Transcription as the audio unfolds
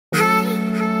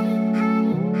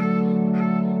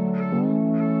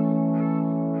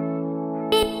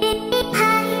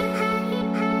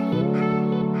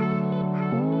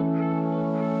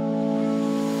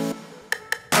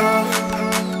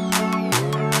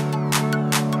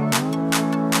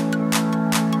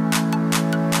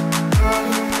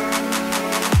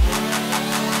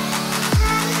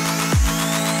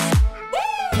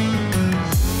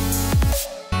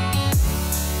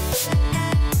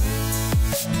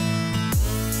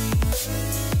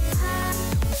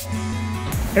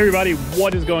Hey everybody,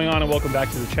 what is going on and welcome back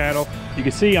to the channel. You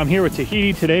can see I'm here with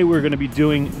Tahiti. Today we're going to be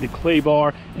doing the clay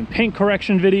bar and paint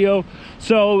correction video.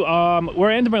 So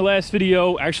we're ending my last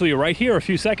video actually right here a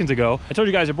few seconds ago. I told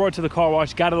you guys I brought it to the car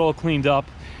wash, got it all cleaned up,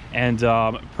 and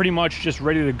pretty much just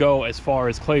ready to go as far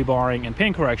as clay barring and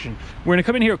paint correction. We're gonna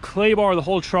come in here, clay bar the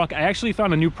whole truck. I actually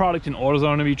found a new product in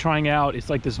AutoZone to be trying out. It's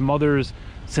like this Mother's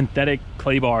synthetic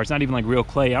clay bar. It's not even like real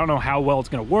clay. I don't know how well it's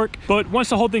gonna work, but once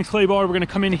the whole thing's clay bar, we're gonna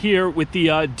come in here with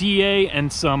the DA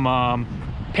and some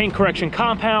paint correction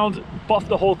compound, buff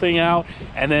the whole thing out,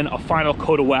 and then a final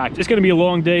coat of wax. It's gonna be a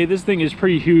long day. This thing is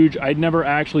pretty huge. I never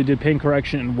actually did paint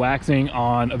correction and waxing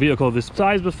on a vehicle of this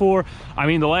size before. I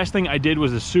mean, the last thing I did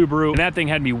was a Subaru, and that thing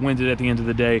had me winded at the end of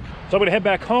the day. So I'm gonna head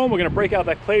back home. We're gonna break out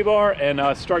that clay bar and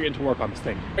start getting to work on this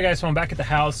thing. All right guys, so I'm back at the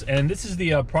house, and this is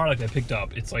the product I picked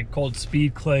up. It's like called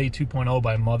Speed Clay 2.0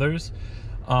 by Mother's.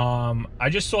 I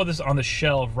just saw this on the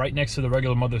shelf right next to the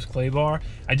regular Mother's clay bar.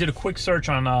 I did a quick search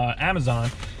on Amazon,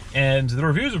 and the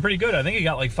reviews are pretty good. I think it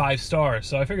got like 5 stars,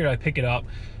 so I figured I'd pick it up.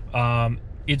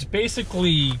 It's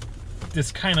basically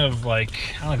this kind of like,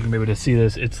 I don't know if you can be able to see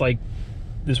this. It's like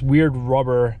this weird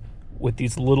rubber with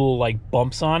these little like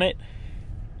bumps on it.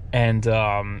 And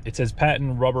it says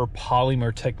patent rubber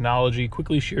polymer technology,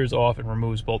 quickly shears off and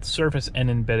removes both surface and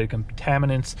embedded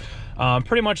contaminants.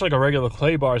 Pretty much like a regular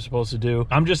clay bar is supposed to do.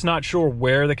 I'm just not sure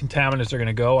where the contaminants are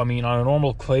gonna go. I mean, on a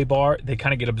normal clay bar, they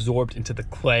kind of get absorbed into the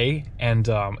clay and,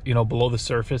 you know, below the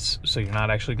surface. So you're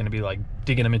not actually gonna be like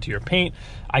digging them into your paint.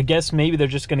 I guess maybe they're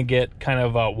just gonna get kind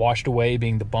of washed away,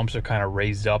 being the bumps are kind of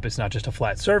raised up. It's not just a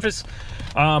flat surface.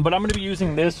 But I'm gonna be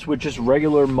using this with just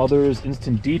regular Mother's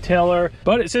Instant Detailer.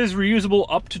 But it says reusable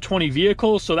up to 20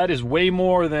 vehicles, so that is way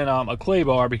more than a clay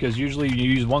bar, because usually you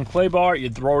use one clay bar, you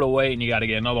throw it away and you got to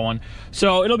get another one.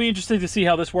 So it'll be interesting to see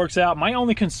how this works out. My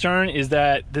only concern is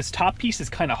that this top piece is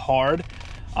kind of hard,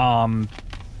 and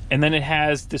then it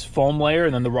has this foam layer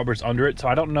and then the rubber's under it. So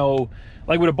I don't know,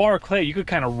 like with a bar of clay, you could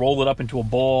kind of roll it up into a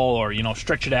ball, or, you know,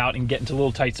 stretch it out and get into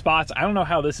little tight spots. I don't know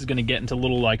how this is going to get into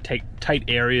little like tight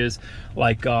areas,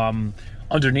 like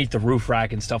underneath the roof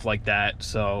rack and stuff like that.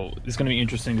 So it's going to be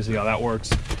interesting to see how that works.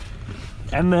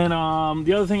 And then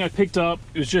the other thing I picked up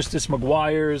was just this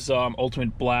Meguiar's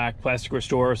Ultimate Black Plastic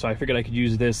Restorer. So I figured I could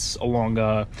use this along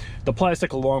the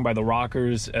plastic along by the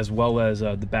rockers, as well as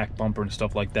the back bumper and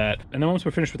stuff like that. And then once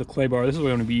we're finished with the clay bar, this is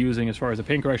what I'm going to be using as far as the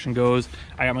paint correction goes.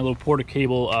 I got my little Porter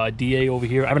Cable DA over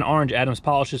here. I have an orange Adams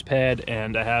Polishes pad,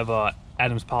 and I have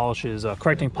Adams Polishes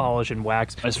correcting polish and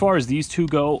wax. As far as these two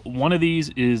go, one of these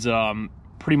is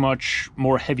pretty much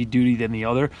more heavy duty than the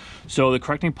other. So the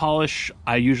correcting polish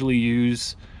I usually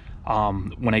use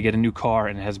when I get a new car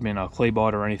and it has been clay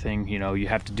barred or anything. You know, you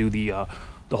have to do the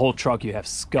whole truck. You have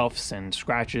scuffs and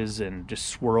scratches and just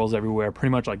swirls everywhere,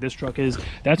 pretty much like this truck is.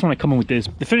 That's when I come in with this.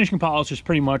 The finishing polish is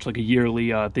pretty much like a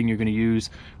yearly thing you're going to use.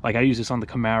 Like I use this on the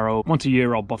Camaro. Once a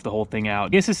year I'll buff the whole thing out. I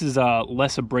guess this is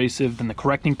less abrasive than the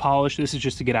correcting polish. This is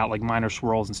just to get out like minor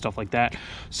swirls and stuff like that.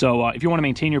 So if you want to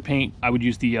maintain your paint, I would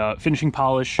use the finishing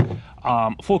polish.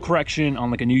 Full correction on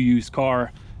like a new used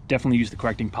car, definitely use the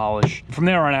correcting polish. From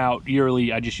there on out,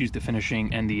 yearly, I just use the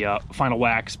finishing and the final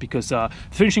wax, because the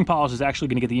finishing polish is actually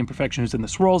going to get the imperfections and the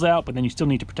swirls out, but then you still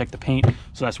need to protect the paint,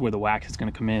 so that's where the wax is going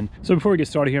to come in. So before we get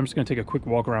started here, I'm just going to take a quick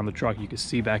walk around the truck. You can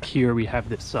see back here we have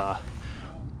this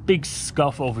big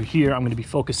scuff over here I'm going to be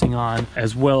focusing on,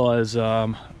 as well as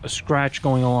a scratch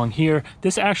going along here.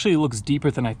 This actually looks deeper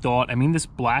than I thought. I mean, this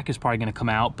black is probably going to come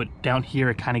out, but down here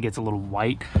it kind of gets a little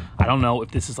white. I don't know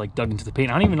if this is like dug into the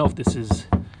paint. I don't even know if this is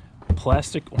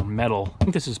plastic or metal. I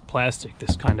think this is plastic,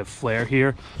 this kind of flare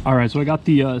here. All right, so I got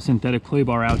the synthetic clay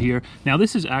bar out here. Now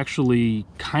this is actually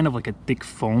kind of like a thick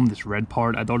foam, this red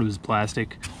part. I thought it was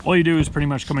plastic. All you do is pretty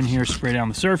much come in here, spray down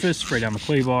the surface, spray down the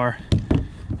clay bar,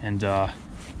 and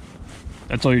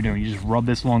that's all you're doing. You just rub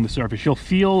this along the surface. You'll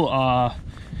feel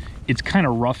it's kind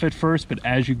of rough at first, but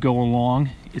as you go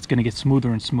along, it's going to get smoother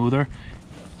and smoother.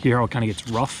 Here it kind of gets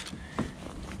rough.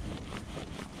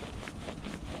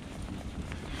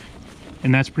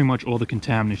 And that's pretty much all the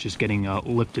contaminants just getting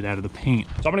lifted out of the paint.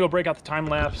 So I'm gonna go break out the time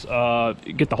lapse,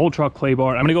 get the whole truck clay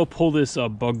bar. I'm gonna go pull this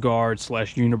bug guard /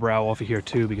 unibrow off of here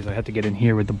too, because I had to get in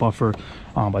here with the buffer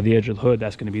by the edge of the hood.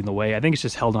 That's gonna be in the way. I think it's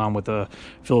just held on with the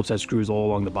Phillips head screws all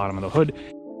along the bottom of the hood.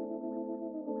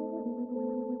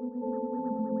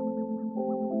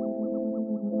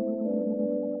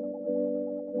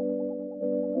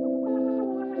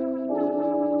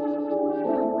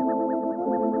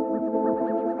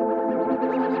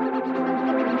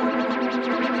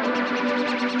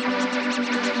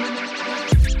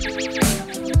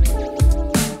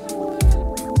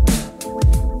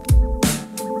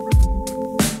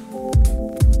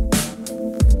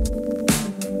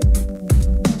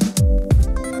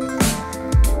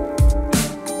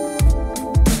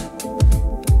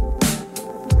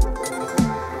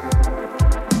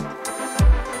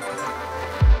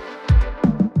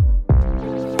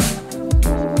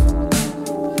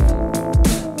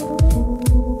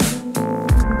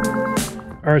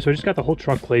 All right, so I just got the whole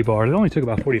truck clay barred. It only took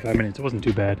about 45 minutes. It wasn't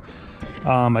too bad.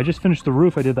 I just finished the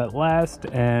roof. I did that last,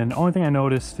 and the only thing I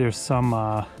noticed, there's some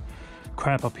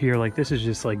crap up here. Like, this is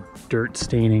just like dirt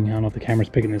staining. I don't know if the camera's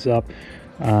picking this up.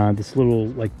 This little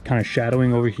like kind of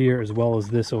shadowing over here, as well as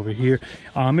this over here.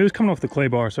 It was coming off the clay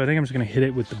bar, so I think I'm just gonna hit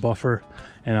it with the buffer,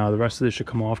 and the rest of this should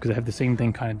come off, because I have the same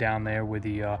thing kind of down there where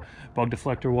the bug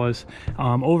deflector was.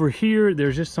 Over here,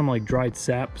 there's just some like dried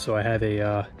sap, so I have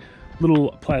a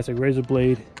little plastic razor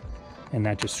blade, and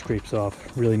that just scrapes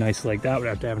off really nicely like that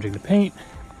without damaging the paint.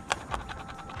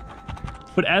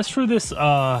 But as for this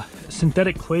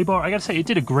synthetic clay bar, I gotta say, it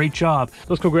did a great job.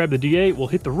 Let's go grab the DA, we'll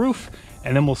hit the roof,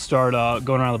 and then we'll start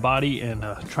going around the body and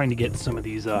trying to get some of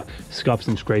these scuffs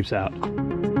and scrapes out.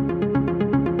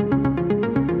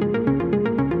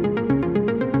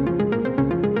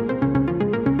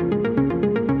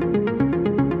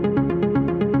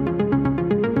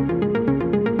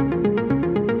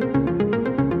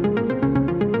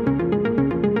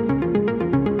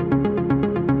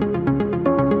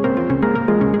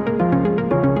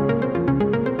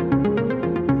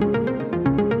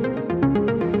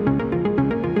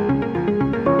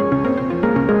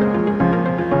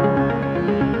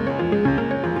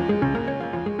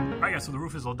 So the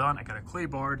roof is all done. I got a clay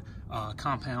barred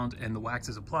compound, and the wax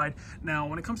is applied. Now,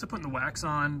 when it comes to putting the wax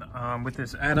on with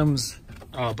this Adams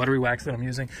Buttery Wax that I'm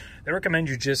using, they recommend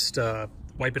you just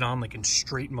wipe it on like in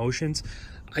straight motions.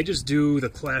 I just do the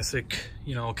classic,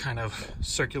 you know, kind of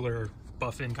circular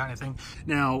buff in kind of thing.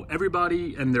 Now,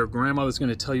 everybody and their grandmother's going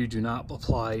to tell you do not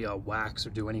apply wax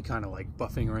or do any kind of like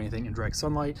buffing or anything in direct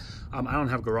sunlight. I don't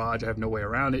have a garage, I have no way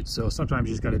around it, so sometimes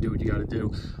you just got to do what you got to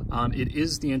do. It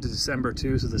is the end of December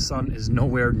too, so the sun is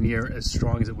nowhere near as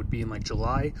strong as it would be in like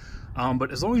July.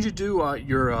 But as long as you do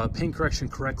your paint correction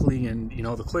correctly, and you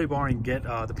know, the clay bar, and get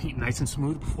the paint nice and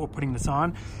smooth before putting this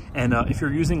on, and if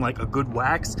you're using like a good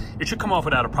wax, it should come off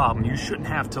without a problem. You shouldn't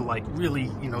have to like really,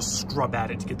 you know, scrub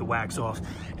at it to get the wax off.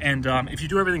 And if you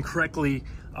do everything correctly,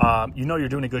 you know you're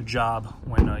doing a good job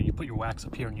when you put your wax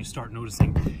up here and you start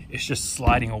noticing it's just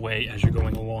sliding away as you're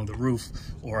going along the roof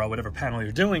or whatever panel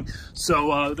you're doing.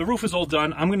 So the roof is all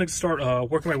done. I'm going to start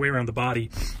working my way around the body.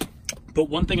 But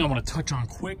one thing I want to touch on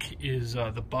quick is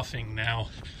the buffing. Now,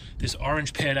 this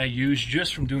orange pad I used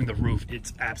just from doing the roof,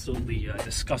 it's absolutely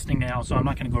disgusting now, so I'm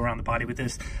not going to go around the body with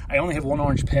this. I only have one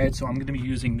orange pad, so I'm going to be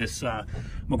using this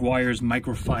Meguiar's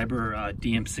Microfiber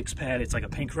DM6 pad. It's like a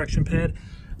paint correction pad.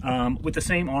 With the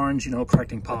same orange, you know,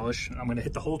 correcting polish. I'm going to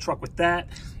hit the whole truck with that,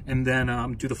 and then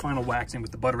do the final waxing with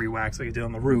the buttery wax like I did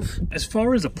on the roof. As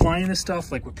far as applying this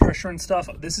stuff, like with pressure and stuff,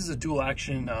 this is a dual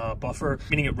action buffer,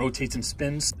 meaning it rotates and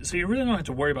spins. So you really don't have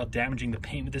to worry about damaging the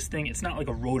paint with this thing. It's not like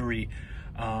a rotary.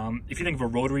 If you think of a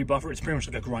rotary buffer, it's pretty much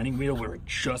like a grinding wheel where it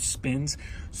just spins.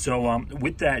 So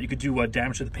with that, you could do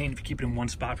damage to the paint if you keep it in one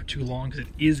spot for too long, because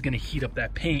it is going to heat up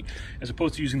that paint. As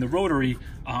opposed to using the rotary,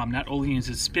 not only is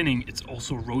it spinning, it's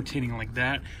also rotating like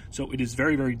that. So it is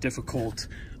very, very difficult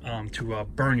to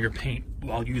burn your paint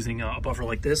while using a buffer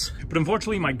like this. But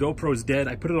unfortunately, my GoPro is dead.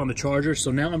 I put it on the charger,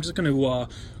 so now I'm just going to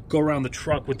go around the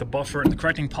truck with the buffer and the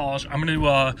correcting polish. I'm going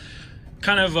to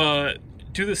kind of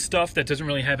do the stuff that doesn't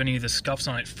really have any of the scuffs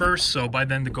on it first, so by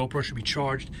then the GoPro should be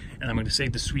charged, and I'm going to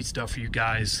save the sweet stuff for you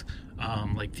guys,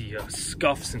 like the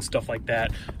scuffs and stuff like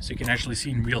that, so you can actually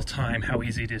see in real time how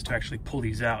easy it is to actually pull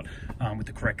these out with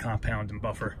the correct compound and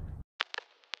buffer.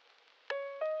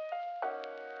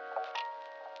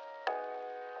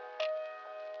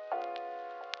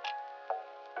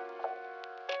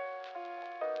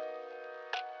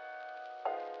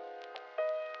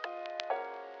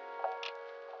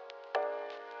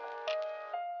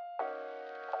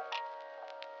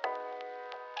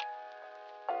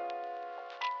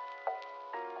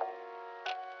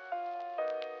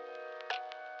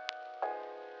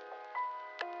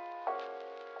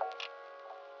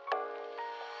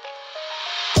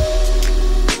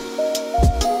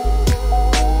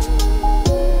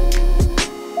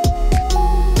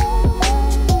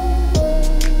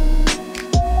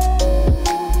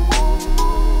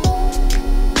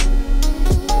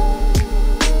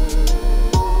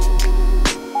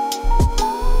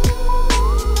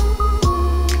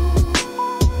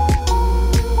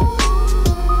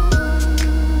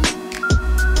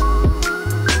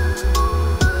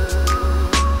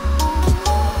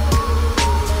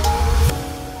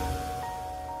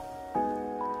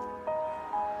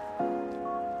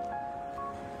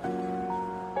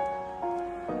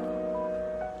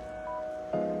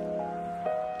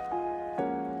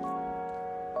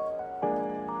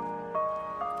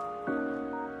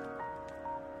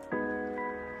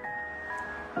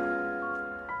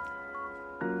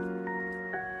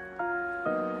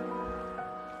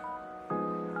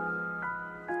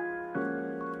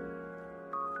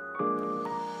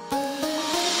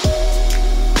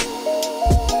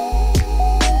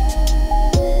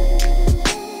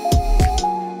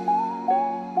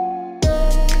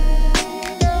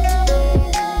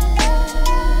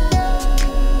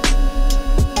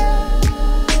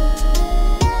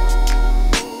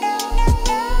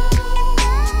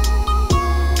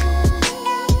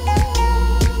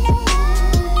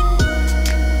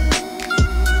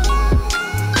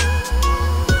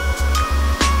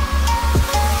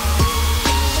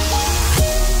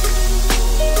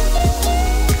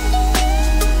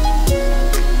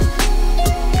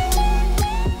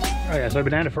 so I've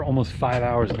been at it for almost 5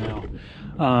 hours now.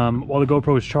 While the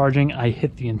GoPro is charging, I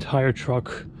hit the entire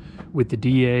truck with the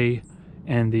DA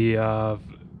and the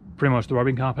pretty much the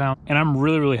rubbing compound, and I'm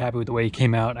really happy with the way it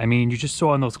came out. I mean, you just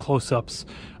saw in those close-ups,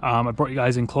 I brought you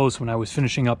guys in close when I was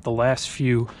finishing up the last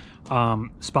few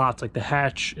spots, like the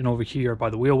hatch and over here by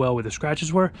the wheel well where the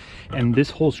scratches were, and this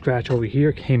whole scratch over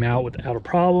here came out without a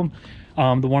problem.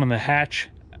 The one on the hatch,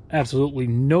 absolutely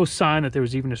no sign that there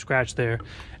was even a scratch there,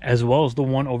 as well as the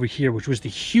one over here, which was the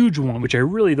huge one, which I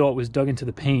really thought was dug into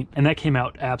the paint, and that came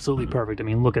out absolutely perfect. I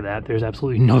mean, look at that, there's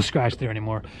absolutely no scratch there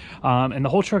anymore. And the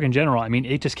whole truck in general, I mean,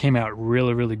 it just came out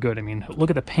really good. I mean, look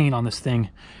at the paint on this thing.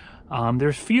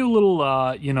 There's a few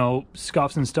little you know,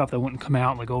 scuffs and stuff that wouldn't come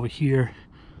out, like over here.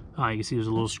 You can see there's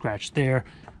a little scratch there.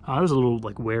 There's a little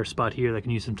like wear spot here that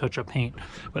can use some touch-up paint,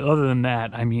 but other than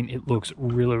that, I mean, it looks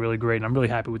really great, and I'm really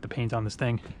happy with the paint on this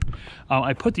thing.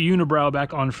 I put the unibrow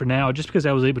back on for now just because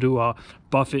I was able to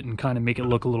buff it and kind of make it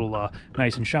look a little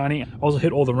nice and shiny. I also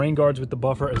hit all the rain guards with the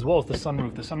buffer, as well as the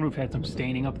sunroof. The sunroof had some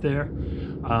staining up there.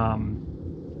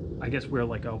 I guess where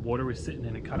like water was sitting,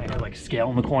 and it kind of had like scale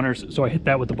in the corners, so I hit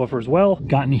that with the buffer as well.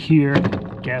 Got in here,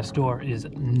 gas door is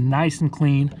nice and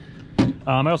clean.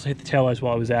 I also hit the taillights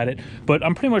while I was at it, but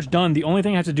I'm pretty much done. The only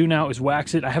thing I have to do now is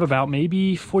wax it. I have about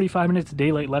maybe 45 minutes of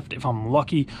daylight left if I'm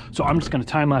lucky, so I'm just going to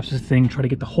time-lapse this thing, try to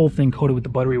get the whole thing coated with the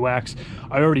buttery wax.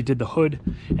 I already did the hood,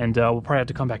 and we'll probably have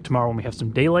to come back tomorrow when we have some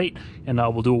daylight, and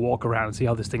we'll do a walk around and see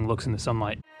how this thing looks in the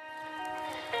sunlight.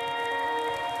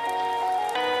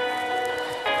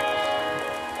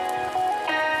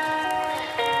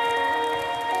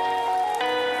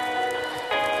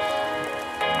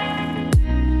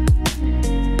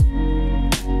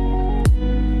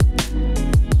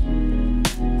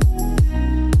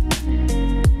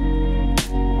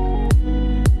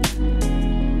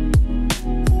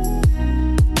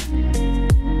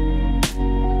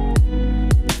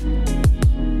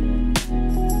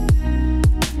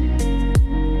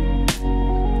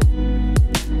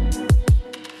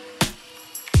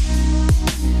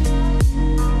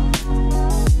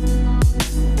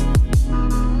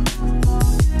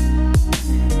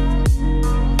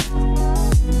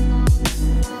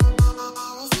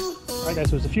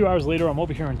 So it's a few hours later. I'm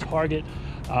over here in Target.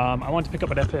 I wanted to pick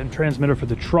up an FM transmitter for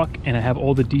the truck, and I have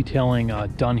all the detailing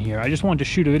done here. I just wanted to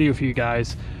shoot a video for you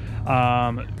guys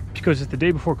because it's the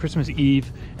day before Christmas Eve,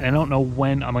 and I don't know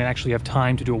when I'm going to actually have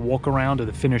time to do a walk around of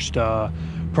the finished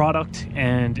product,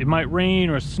 and it might rain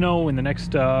or snow in the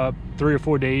next 3 or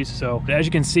 4 days. So as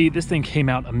you can see, this thing came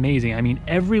out amazing. I mean,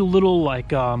 every little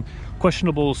like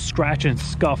questionable scratch and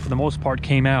scuff for the most part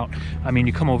came out. I mean,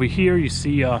 you come over here, you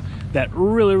see that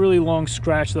really long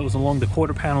scratch that was along the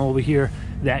quarter panel over here.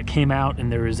 That came out,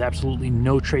 and there is absolutely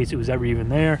no trace it was ever even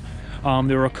there.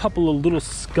 There were a couple of little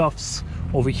scuffs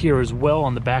over here as well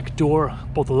on the back door.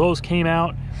 Both of those came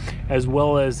out, as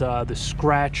well as the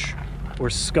scratch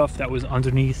or scuff that was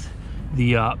underneath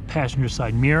the passenger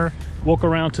side mirror. Walk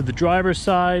around to the driver's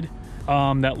side.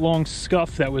 That long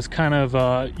scuff that was kind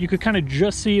of, you could kind of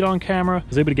just see it on camera. I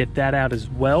was able to get that out as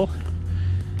well.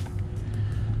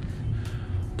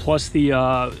 Plus the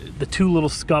two little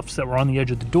scuffs that were on the edge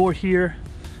of the door here.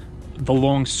 The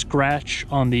long scratch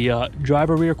on the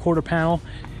driver rear quarter panel.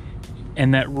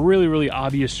 And that really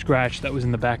obvious scratch that was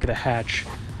in the back of the hatch.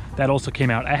 That also came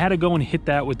out. I had to go and hit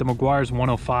that with the Meguiar's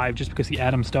 105 just because the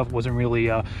Atom stuff wasn't really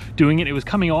doing it. It was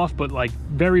coming off, but like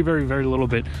very little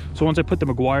bit. So once I put the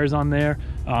Meguiar's on there,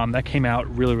 that came out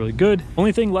really good.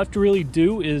 Only thing left to really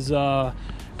do is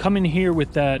come in here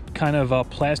with that kind of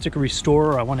plastic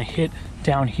restorer. I want to hit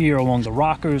down here along the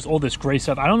rockers, all this gray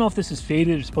stuff. I don't know if this is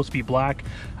faded. It's supposed to be black.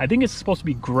 I think it's supposed to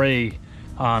be gray.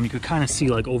 You could kind of see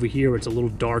like over here where it's a little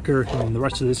darker, and the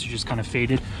rest of this is just kind of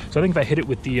faded. So I think if I hit it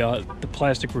with the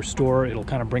plastic restorer, it'll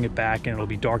kind of bring it back and it'll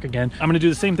be dark again. I'm gonna do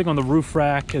the same thing on the roof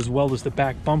rack as well as the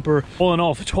back bumper. All in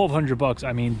all, for 1,200 bucks,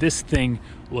 I mean, this thing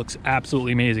looks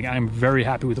absolutely amazing. I'm very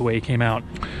happy with the way it came out.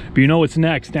 But you know what's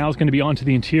next? Now it's gonna be onto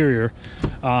the interior.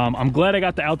 I'm glad I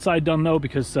got the outside done though,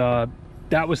 because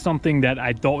that was something that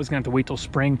I thought was gonna have to wait till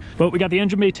spring. But we got the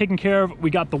engine bay taken care of. We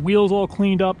got the wheels all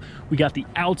cleaned up. We got the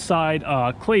outside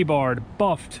clay barred,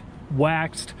 buffed,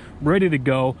 waxed, ready to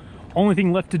go. Only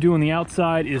thing left to do on the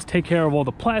outside is take care of all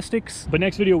the plastics. But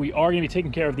next video, we are gonna be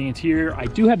taking care of the interior. I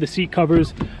do have the seat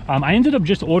covers. I ended up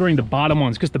just ordering the bottom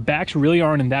ones because the backs really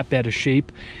aren't in that bad a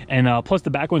shape. And plus the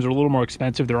back ones are a little more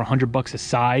expensive. They're 100 bucks a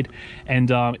side.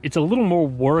 And it's a little more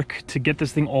work to get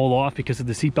this thing all off because of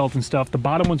the seat belt and stuff. The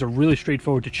bottom ones are really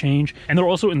straightforward to change. And they're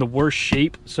also in the worst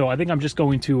shape. So I think I'm just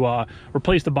going to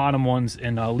replace the bottom ones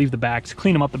and leave the backs,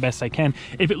 clean them up the best I can.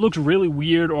 If it looks really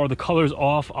weird or the color's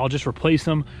off, I'll just replace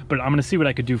them. But I'm gonna see what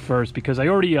I could do first, because I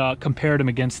already compared them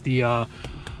against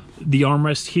the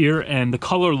armrest here, and the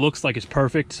color looks like it's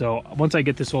perfect. So once I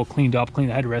get this all cleaned up, clean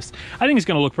the headrest, I think it's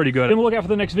gonna look pretty good. Then we'll look out for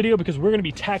the next video, because we're gonna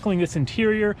be tackling this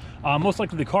interior, most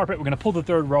likely the carpet. We're gonna pull the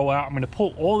third row out. I'm gonna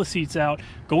pull all the seats out,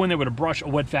 go in there with a brush, a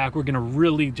wet vac. We're gonna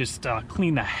really just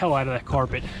clean the hell out of that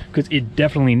carpet, because it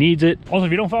definitely needs it. Also,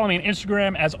 if you don't follow me on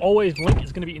Instagram, as always, the link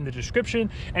is gonna be in the description.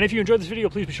 And if you enjoyed this video,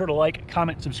 please be sure to like,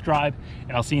 comment, subscribe,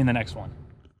 and I'll see you in the next one.